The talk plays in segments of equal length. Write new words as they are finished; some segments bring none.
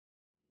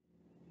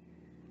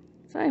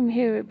So I'm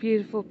here at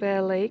beautiful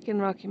Bear Lake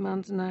in Rocky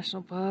Mountain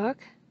National Park.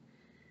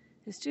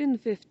 It's June the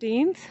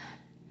 15th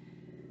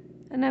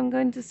and I'm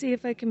going to see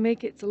if I can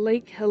make it to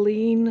Lake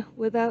Helene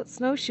without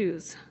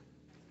snowshoes.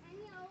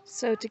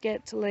 So to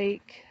get to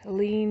Lake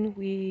Helene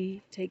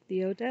we take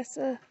the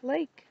Odessa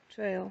Lake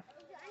Trail.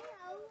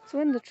 So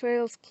when the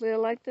trail's clear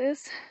like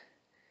this,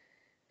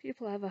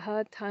 people have a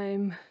hard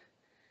time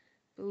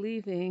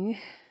believing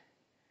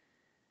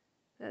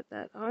that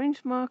that orange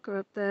marker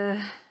up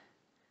there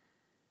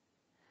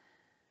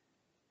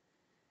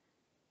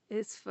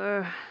is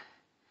for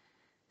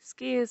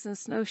skiers and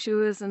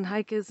snowshoers and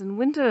hikers in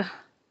winter.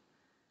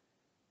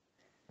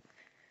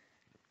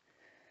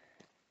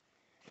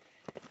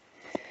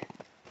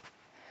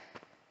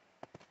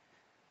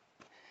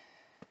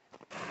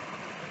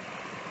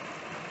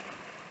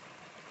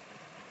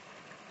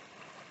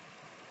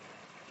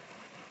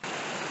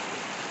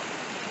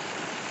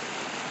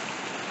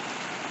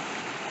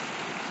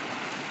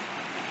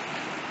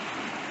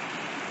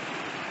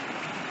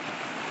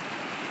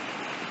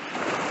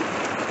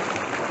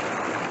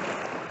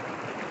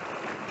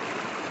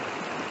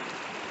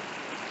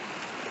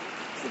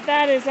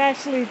 That is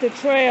actually the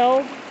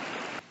trail.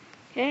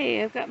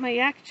 Okay, I've got my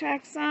yak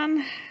tracks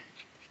on.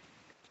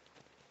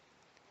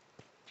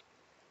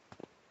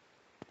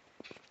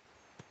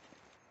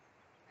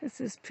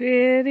 This is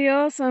pretty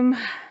awesome.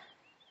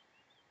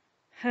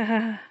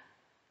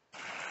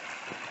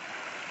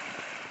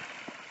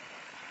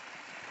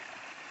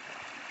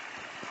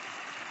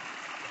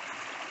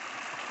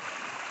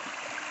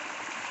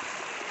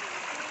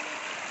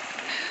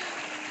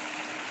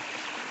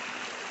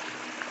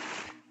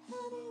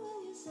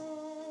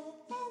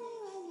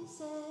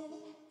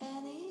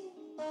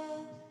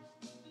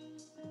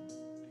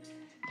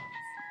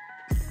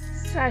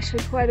 It's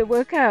actually quite a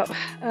workout,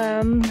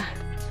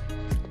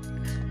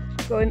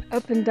 going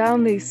up and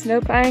down these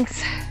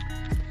snowbanks.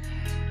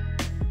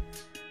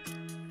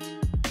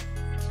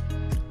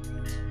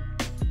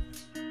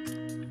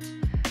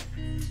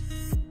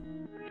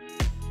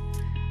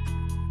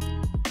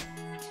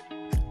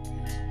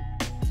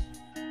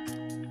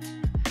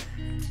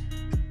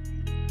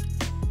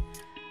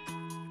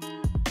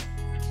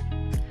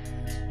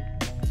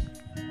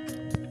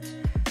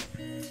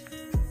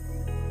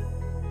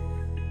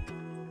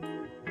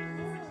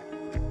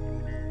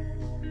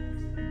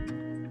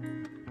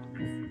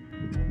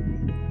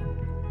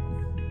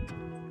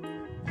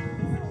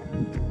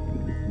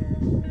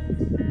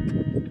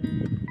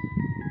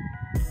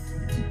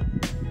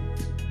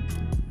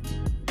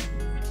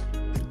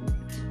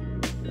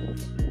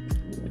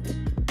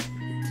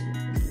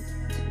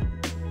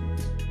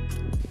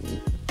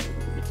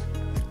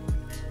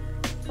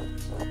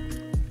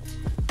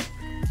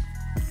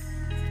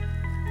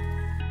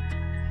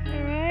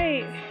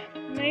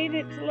 Made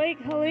it to Lake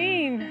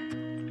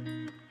Helene.